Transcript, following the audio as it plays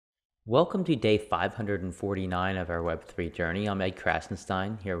Welcome to day 549 of our Web3 journey. I'm Ed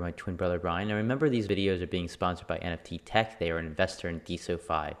Krasenstein here with my twin brother Brian. And remember, these videos are being sponsored by NFT Tech. They are an investor in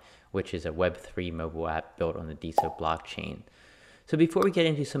DeSoFi, which is a Web3 mobile app built on the DeSo blockchain. So before we get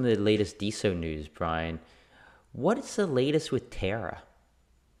into some of the latest DeSo news, Brian, what is the latest with Terra?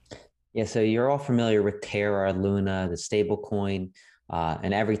 Yeah, so you're all familiar with Terra, Luna, the stablecoin,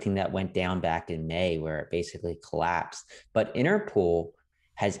 and everything that went down back in May, where it basically collapsed. But Interpol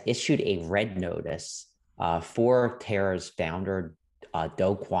has issued a red notice for Terra's founder,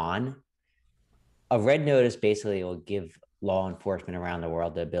 Do Kwon. A red notice basically will give law enforcement around the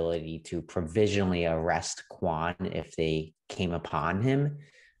world the ability to provisionally arrest Kwon if they came upon him.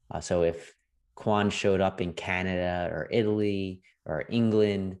 So if Kwon showed up in Canada or Italy or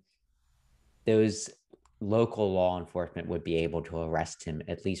England, those local law enforcement would be able to arrest him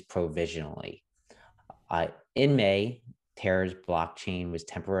at least provisionally. In May, Terra's blockchain was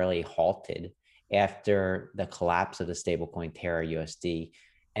temporarily halted after the collapse of the stablecoin Terra USD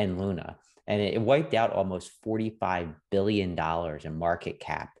and Luna. And it wiped out almost $45 billion in market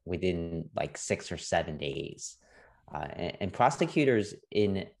cap within like 6 or 7 days. And prosecutors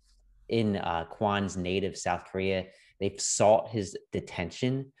in Kwon's native South Korea, they've sought his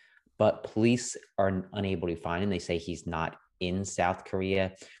detention, but police are unable to find him. They say he's not in South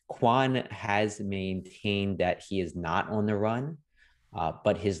Korea. Kwon has maintained that he is not on the run,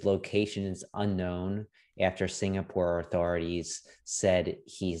 but his location is unknown after Singapore authorities said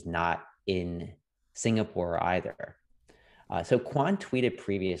he's not in Singapore either. So Kwon tweeted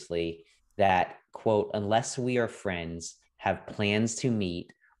previously that, quote, unless we are friends, have plans to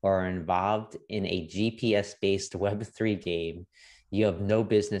meet, or are involved in a GPS-based Web3 game, you have no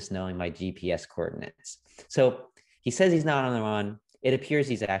business knowing my GPS coordinates. So he says he's not on the run. It appears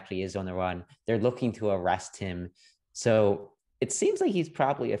he's actually is on the run. They're looking to arrest him. So it seems like he's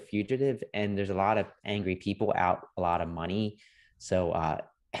probably a fugitive, and there's a lot of angry people out, a lot of money. So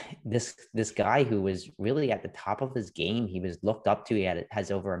this guy who was really at the top of his game, he was looked up to. Has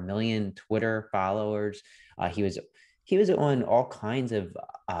over 1 million Twitter followers. He was on all kinds of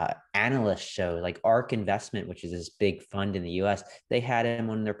analyst shows like ARK Investment, which is this big fund in the US. They had him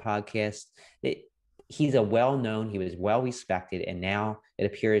on their podcast. He's a well-known, he was well respected, and now it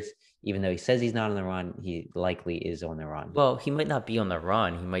appears, even though he says he's not on the run, he likely is on the run. Well, he might not be on the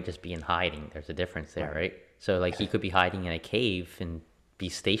run. He might just be in hiding. There's a difference there, Right. right? So, like, he could be hiding in a cave and be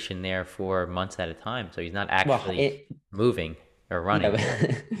stationed there for months at a time. So he's not Well, actually moving or yeah, running.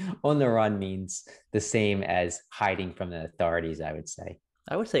 but on the run means the same as hiding from the authorities, I would say.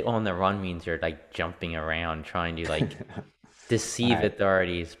 I would say on the run means you're like jumping around trying to like All deceive right.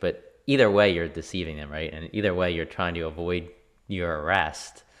 authorities, but either way you're deceiving them, right? And either way you're trying to avoid your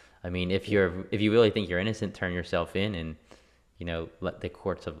arrest. I mean, if you really think you're innocent, turn yourself in and let the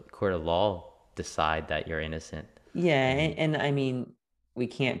court of law decide that you're innocent. Yeah, And and I mean, we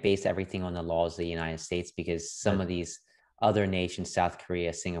can't base everything on the laws of the United States because some that of these other nations, South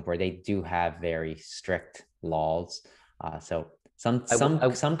Korea, Singapore, they do have very strict laws. So some I, w-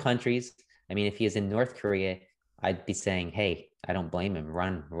 some I some countries, I mean, if he is in North Korea, I'd be saying, hey, I don't blame him.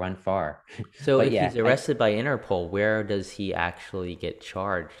 Run far. So But if yeah, he's arrested by Interpol, where does he actually get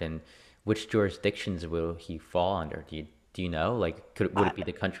charged, and which jurisdictions will he fall under? Do you know? Like, would I it be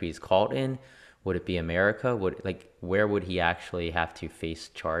the country he's caught in? Would it be America? Where would he actually have to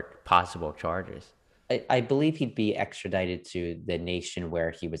face possible charges? I believe he'd be extradited to the nation where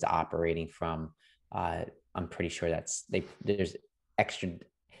he was operating from. Uh, I'm pretty sure there's extra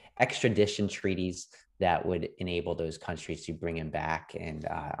extradition treaties that would enable those countries to bring him back, and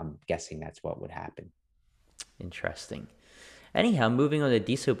I'm guessing that's what would happen. Interesting. Anyhow, moving on to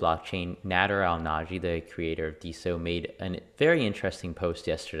DeSo blockchain, Nader Al-Naji, the creator of DeSo, made a very interesting post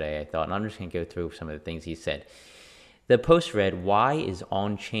yesterday, I thought, and I'm just going to go through some of the things he said. The post read, "Why is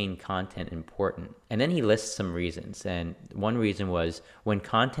on-chain content important?" And then he lists some reasons. And one reason was, when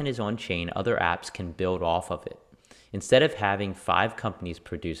content is on-chain, other apps can build off of it. Instead of having 5 companies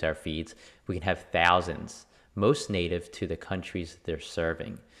produce our feeds, we can have thousands, most native to the countries they're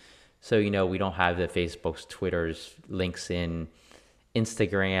serving. So, we don't have the Facebooks, Twitters, LinkedIn,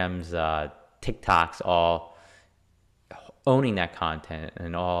 Instagrams, TikToks all owning that content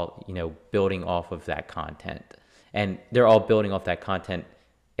and all, building off of that content. And they're all building off that content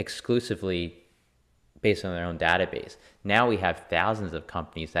exclusively based on their own database. Now we have thousands of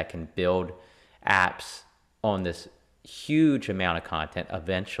companies that can build apps on this huge amount of content,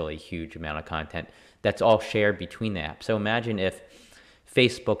 eventually huge amount of content that's all shared between the apps. So imagine if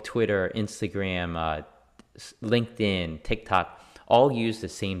Facebook, Twitter, Instagram, LinkedIn, TikTok all used the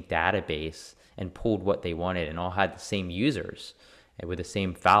same database and pulled what they wanted and all had the same users. with the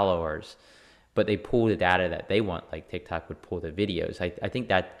same followers, but they pull the data that they want, like TikTok would pull the videos. I think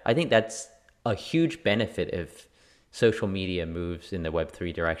that's a huge benefit if social media moves in the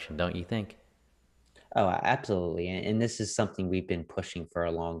Web3 direction, don't you think? Oh, absolutely. And this is something we've been pushing for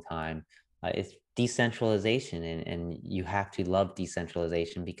a long time. It's decentralization, and you have to love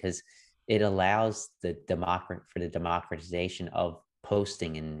decentralization because it allows the democratization of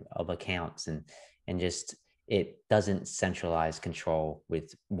posting and of accounts, and just it doesn't centralize control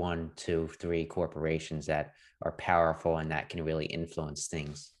with one, two, three corporations that are powerful and that can really influence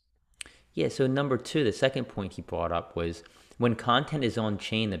things. Yeah, so number two, the second point he brought up was when content is on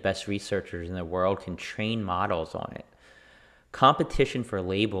chain, the best researchers in the world can train models on it. Competition for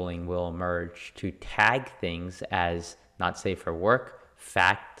labeling will emerge to tag things as not safe for work,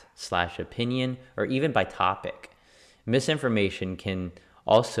 fact slash opinion, or even by topic. Misinformation can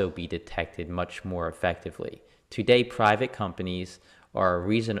also be detected much more effectively. Today, private companies are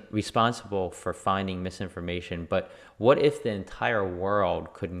responsible for finding misinformation, but what if the entire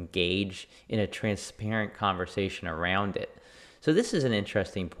world could engage in a transparent conversation around it? So this is an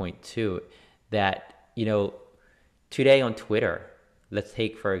interesting point too, that today on Twitter, let's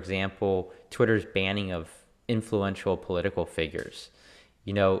take for example Twitter's banning of influential political figures.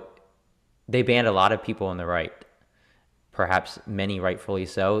 You know, they banned a lot of people on the right, perhaps many rightfully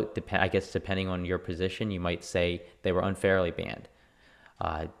so. I guess depending on your position, you might say they were unfairly banned.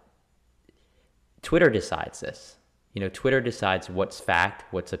 Uh, Twitter decides this. Twitter decides what's fact,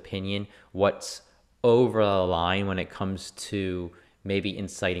 what's opinion, what's over the line when it comes to maybe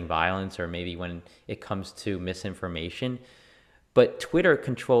inciting violence or maybe when it comes to misinformation. But Twitter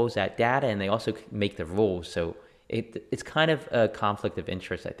controls that data and they also make the rules. So it's kind of a conflict of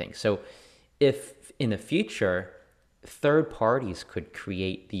interest, I think. So if in the future, third parties could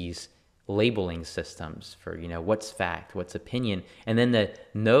create these labeling systems for, what's fact, what's opinion, and then the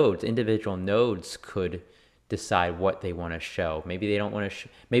individual nodes could decide what they want to show. Maybe they don't want to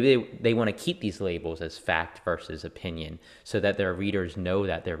maybe they want to keep these labels as fact versus opinion so that their readers know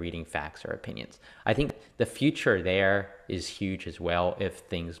that they're reading facts or opinions. I think the future there is huge as well if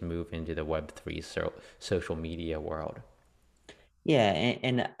things move into the Web3 social media world. Yeah,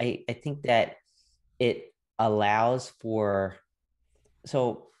 and I think that it allows for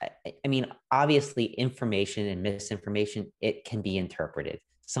so I mean, obviously information and misinformation, it can be interpreted.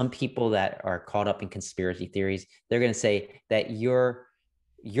 Some people that are caught up in conspiracy theories, they're going to say that your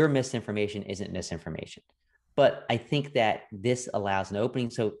misinformation isn't misinformation. But I think that this allows an opening.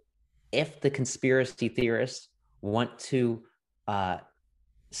 So if the conspiracy theorists want to uh,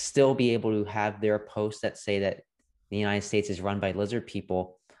 still be able to have their posts that say that the United States is run by lizard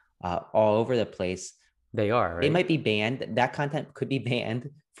people all over the place, They are, they right? might be banned. That content could be banned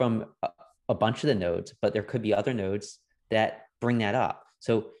from a bunch of the nodes, but there could be other nodes that bring that up.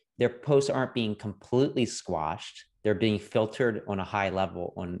 So their posts aren't being completely squashed. They're being filtered on a high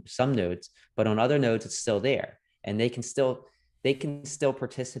level on some nodes, but on other nodes, it's still there. And they can still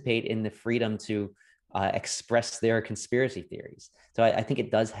participate in the freedom to express their conspiracy theories. So I think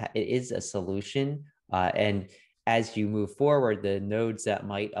it is a solution. And as you move forward, the nodes that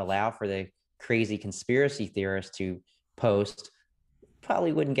might allow for the crazy conspiracy theorists to post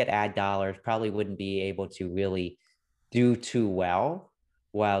probably wouldn't get ad dollars, probably wouldn't be able to really do too well,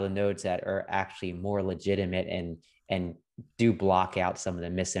 while the nodes that are actually more legitimate and do block out some of the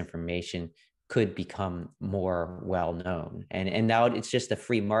misinformation could become more well known. And now it's just the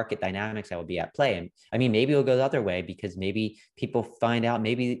free market dynamics that will be at play. And I mean, maybe it'll go the other way because maybe people find out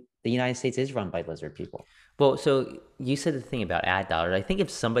maybe the United States is run by lizard people. Well, so you said the thing about ad dollars. I think if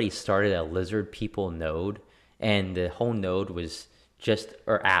somebody started a lizard people node and the whole node was just,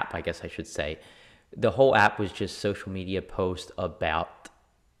 or app, I guess I should say, the whole app was just social media posts about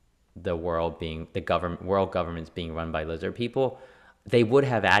world governments being run by lizard people, they would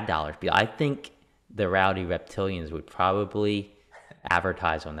have ad dollars. But I think the rowdy reptilians would probably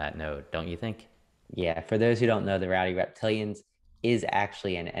advertise on that node, don't you think? Yeah, for those who don't know, the Rowdy Reptilians is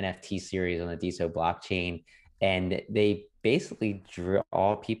actually an NFT series on the DeSo blockchain, and they basically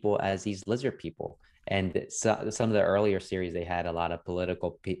draw people as these lizard people. And some of the earlier series, they had a lot of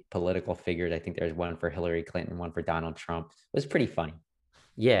political figures. I think there's one for Hillary Clinton, one for Donald Trump. It was pretty funny.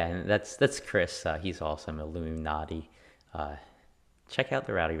 Yeah, and that's Chris. He's awesome, Illuminati. Uh, Check out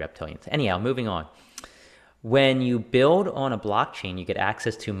the rowdy reptilians. Anyhow, moving on. When you build on a blockchain, you get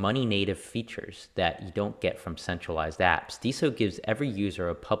access to money native features that you don't get from centralized apps. DeSo gives every user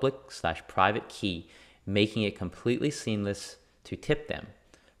a public/private key, making it completely seamless to tip them,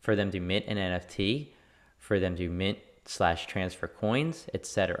 for them to mint an NFT, for them to mint/transfer coins,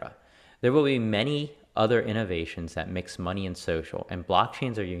 etc. There will be many other innovations that mix money and social, and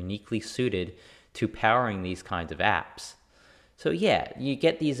blockchains are uniquely suited to powering these kinds of apps. So yeah, you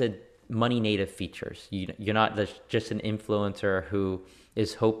get these money native features. You're not just an influencer who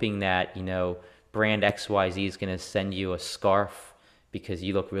is hoping that, brand XYZ is going to send you a scarf because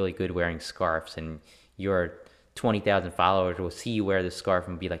you look really good wearing scarves, and your 20,000 followers will see you wear this scarf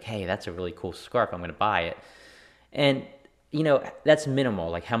and be like, hey, that's a really cool scarf. I'm going to buy it. And, that's minimal.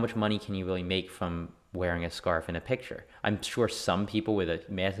 Like, how much money can you really make from wearing a scarf in a picture? I'm sure some people with a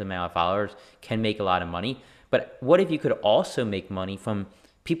massive amount of followers can make a lot of money. But what if you could also make money from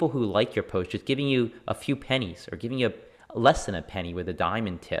people who like your post, just giving you a few pennies or giving you less than a penny with a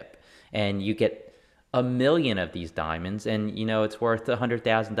diamond tip? And you get a million of these diamonds, and it's worth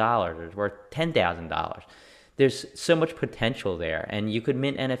 $100,000 or it's worth $10,000. There's so much potential there, and you could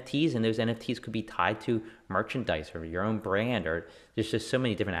mint NFTs, and those NFTs could be tied to merchandise or your own brand, or there's just so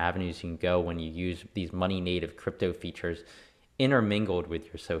many different avenues you can go when you use these money native crypto features intermingled with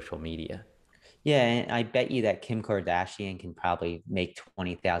your social media. Yeah, and I bet you that Kim Kardashian can probably make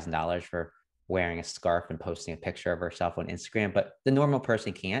 $20,000 for wearing a scarf and posting a picture of herself on Instagram, but the normal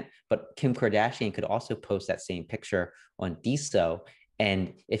person can't. But Kim Kardashian could also post that same picture on DSO,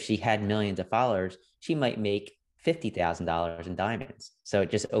 and if she had millions of followers, she might make $50,000 in diamonds. So it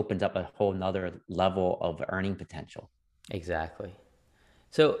just opens up a whole nother level of earning potential. Exactly.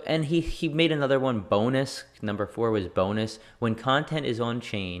 So, and he made another one, bonus. Number 4 was bonus. When content is on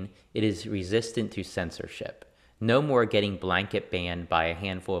chain, it is resistant to censorship. No more getting blanket banned by a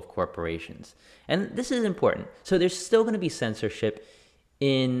handful of corporations. And this is important. So there's still going to be censorship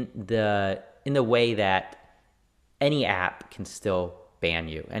in the way that any app can still ban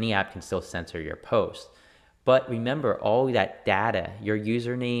you. Any app can still censor your post. But remember, all that data, your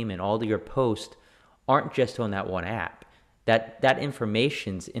username and all of your posts aren't just on that one app. That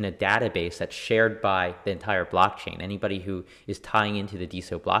information's in a database that's shared by the entire blockchain, anybody who is tying into the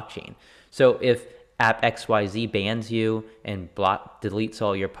DeSo blockchain. So if app XYZ bans you and deletes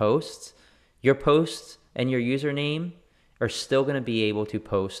all your posts and your username are still going to be able to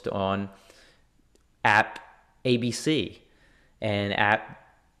post on app ABC and app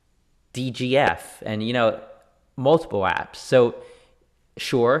DGF and multiple apps. So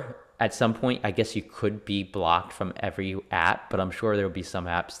sure, at some point, I guess you could be blocked from every app, but I'm sure there will be some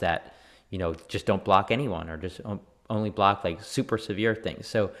apps that, just don't block anyone or just only block like super severe things.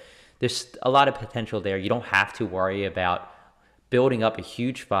 So there's a lot of potential there. You don't have to worry about building up a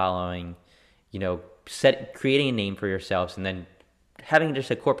huge following, creating a name for yourselves and then having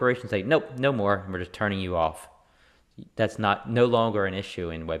just a corporation say, nope, no more, we're just turning you off. That's no longer an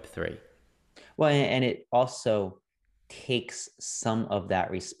issue in Web3. Well, and it also takes some of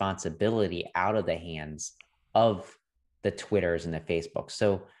that responsibility out of the hands of the Twitters and the Facebook.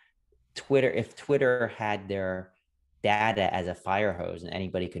 So if Twitter had their data as a fire hose and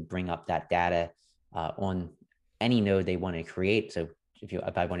anybody could bring up that data on any node they want to create. So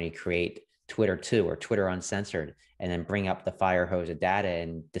if I wanted to create Twitter 2 or Twitter Uncensored and then bring up the fire hose of data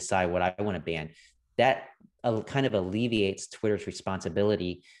and decide what I want to ban, that kind of alleviates Twitter's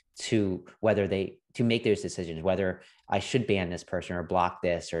responsibility to make those decisions, whether I should ban this person or block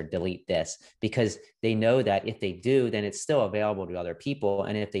this or delete this, because they know that if they do, then it's still available to other people.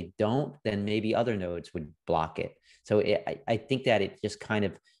 And if they don't, then maybe other nodes would block it. So I think that it just kind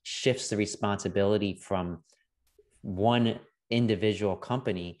of shifts the responsibility from one individual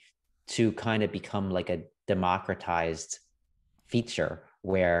company to kind of become like a democratized feature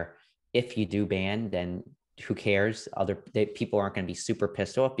where if you do ban, then who cares? People aren't going to be super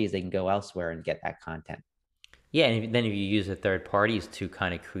pissed off because they can go elsewhere and get that content. Yeah, and then if you use the third parties to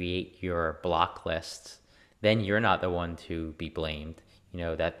kind of create your block lists, then you're not the one to be blamed.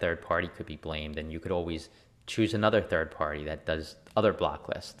 That third party could be blamed, and you could always choose another third party that does other block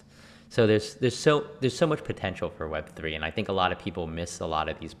lists. So there's so much potential for Web3, and I think a lot of people miss a lot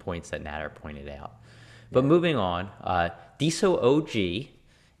of these points that Nader pointed out. But moving on, DeSo OG,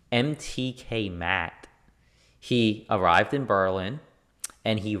 MTK Matt, he arrived in Berlin,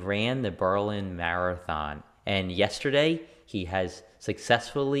 and he ran the Berlin Marathon. And yesterday, he has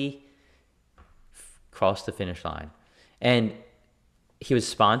successfully crossed the finish line. And he was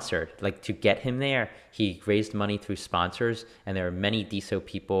sponsored. Like, to get him there, he raised money through sponsors, and there are many DeSo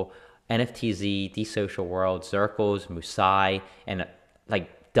people, NFTZ, DeSocial World, Zirkles, Musai, and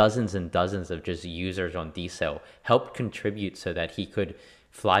like dozens and dozens of just users on DeSo helped contribute so that he could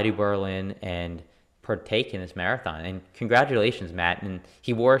fly to Berlin and partake in this marathon. And congratulations, Matt. And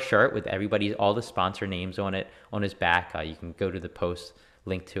he wore a shirt with all the sponsor names on it on his back. You can go to the post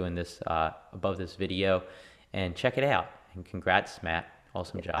linked to in this above this video and check it out. And congrats, Matt,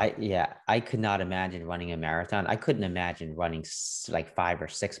 Awesome job. I could not imagine running a marathon. I couldn't imagine running like 5 or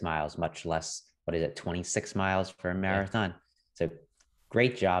 6 miles, much less what is it, 26 miles for a Yeah. marathon. So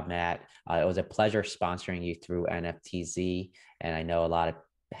great job, Matt. It was a pleasure sponsoring you through NFTZ, and I know a lot of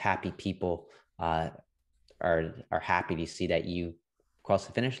happy people are happy to see that you crossed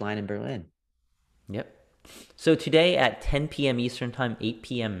the finish line in Berlin. Yep. So today at 10 p.m. Eastern Time, 8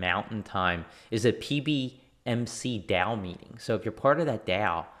 p.m. Mountain Time is a PBMC DAO meeting. So if you're part of that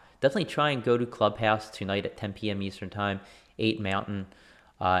DAO, definitely try and go to Clubhouse tonight at 10 p.m. Eastern Time, 8 Mountain,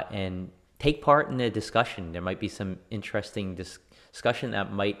 and take part in the discussion. There might be some interesting discussion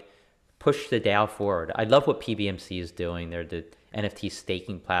that might push the DAO forward. I love what PBMC is doing. They're the NFT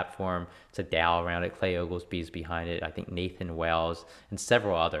staking platform. It's a DAO around it. Clay Oglesby is behind it. I think Nathan Wells and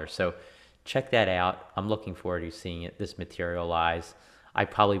several others. So check that out. I'm looking forward to seeing this materialize. I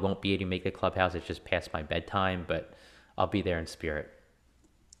probably won't be able to make the clubhouse. It's just past my bedtime, but I'll be there in spirit.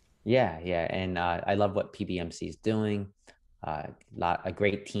 Yeah, and I love what PBMC is doing. A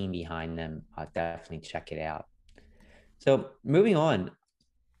great team behind them. Definitely check it out. So moving on,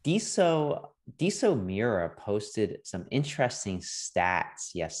 Diso Mira posted some interesting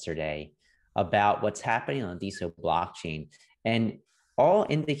stats yesterday about what's happening on Diso blockchain, and all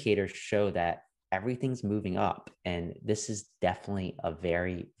indicators show that everything's moving up, and this is definitely a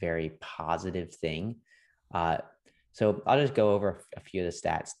very, very positive thing. Uh, so I'll just go over a few of the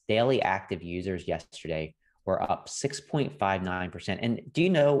stats. Daily active users yesterday were up 6.59%. And do you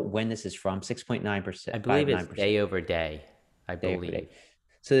know when this is from? 6.9%, I believe it's 59% day over day. I day over believe. day.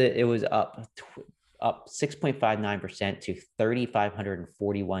 So it was up 6.59% to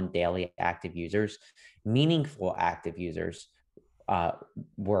 3,541 daily active users. Meaningful active users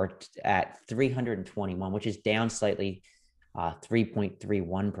were at 321, which is down slightly,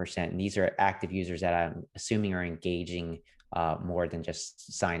 3.31%. And these are active users that I'm assuming are engaging more than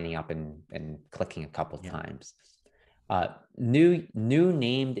just signing up and clicking a couple of Yeah. times. New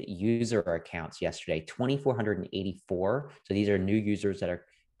named user accounts yesterday, 2,484. So these are new users that are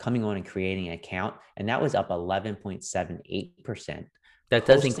coming on and creating an account, and that was up 11.78%. That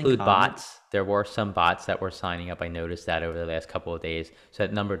does Posts and include comments, bots. There were some bots that were signing up. I noticed that over the last couple of days. So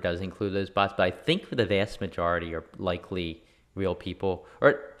that number does include those bots, but I think the vast majority are likely real people.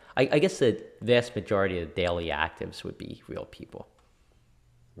 Or I guess the vast majority of daily actives would be real people.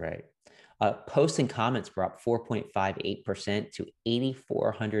 right? Posts and comments were up 4.58% to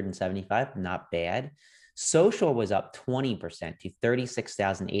 8,475. Not bad. Social was up 20% to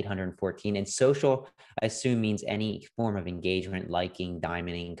 36,814. And social, I assume, means any form of engagement, liking,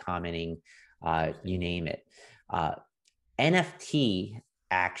 diamonding, commenting, you name it. Uh, NFT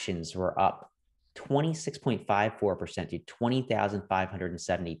actions were up 26.54% to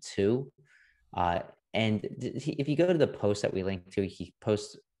 20,572. And if you go to the post that we linked to, he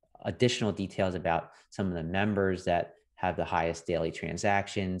posts additional details about some of the members that have the highest daily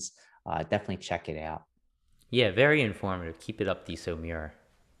transactions. Definitely check it out. Yeah, very informative. Keep it up, Diso Mirror.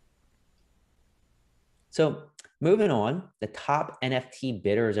 So moving on, the top NFT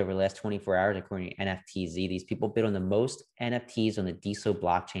bidders over the last 24 hours, according to NFTZ, these people bid on the most NFTs on the DSO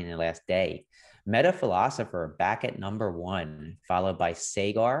blockchain in the last day. Meta Philosopher back at number one, followed by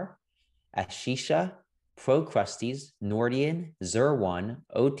Sagar, Ashisha, Procrusties, Nordian, Zer1,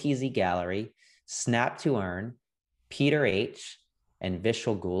 OTZ Gallery, Snap to Earn, Peter H, and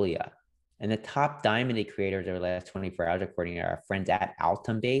Vishal Gulia. And the top diamond creators over the last 24 hours, according to our friends at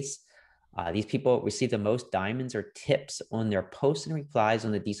Altum Base, these people received the most diamonds or tips on their posts and replies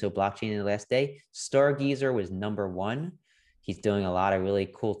on the DSO blockchain in the last day. Stargazer was number one. He's doing a lot of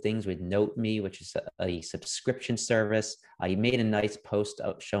really cool things with NoteMe, which is a subscription service. He made a nice post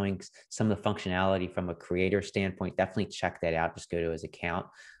showing some of the functionality from a creator standpoint. Definitely check that out. Just go to his account.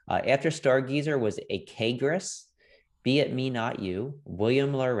 After Stargazer was a Kagris, Be It Me Not You,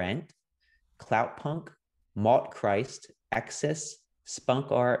 William Laurent, Cloutpunk, Malt Christ, Exis,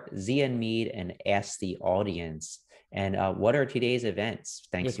 Spunk Art, ZN Mead, and Ask the Audience. And what are today's events? Yeah,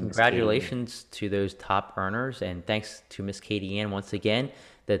 Thanks to Miss Katie. congratulations to those top earners, and thanks to Miss Katie Ann once again.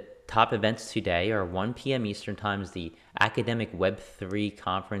 The top events today are 1 p.m. Eastern Time is the Academic Web3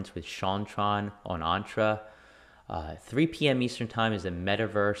 Conference with Shantron on Entra. 3 p.m. Eastern Time is the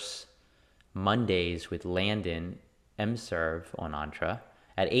Metaverse Mondays with Landon MServe on Entra.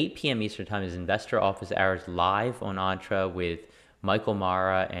 At 8 p.m. Eastern Time is Investor Office Hours live on Entra with Michael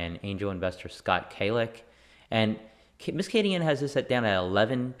Mara and angel investor Scott Kalick. And Miss Katie Ann has this set down at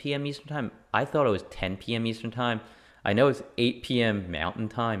 11 p.m. Eastern Time. I thought it was 10 p.m. Eastern Time. I know it's 8 p.m. Mountain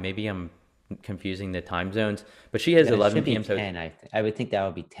Time. Maybe I'm confusing the time zones, but she has Then it 11 should be p.m. 10. I would think that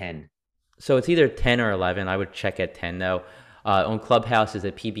would be 10. So it's either 10 or 11. I would check at 10 though. On Clubhouse is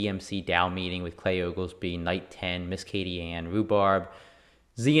a PBMC DAO meeting with Clay Oglesby, Knight 10, Miss Katie Ann, Rhubarb,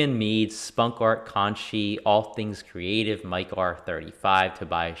 Zian Mead, Spunk Art, Conchi, All Things Creative, Mike R35,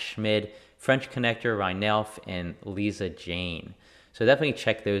 Tobias Schmid, French Connector, Rynelf, and Lisa Jane. So definitely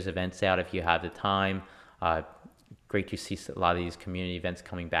check those events out if you have the time. Uh, Great to see a lot of these community events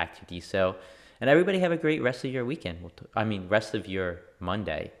coming back to DSO. And everybody have a great rest of your weekend. Rest of your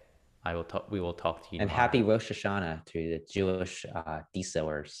Monday. We will talk to you And tomorrow. happy Rosh Hashanah to the Jewish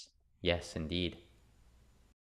DSOers. Yes, indeed.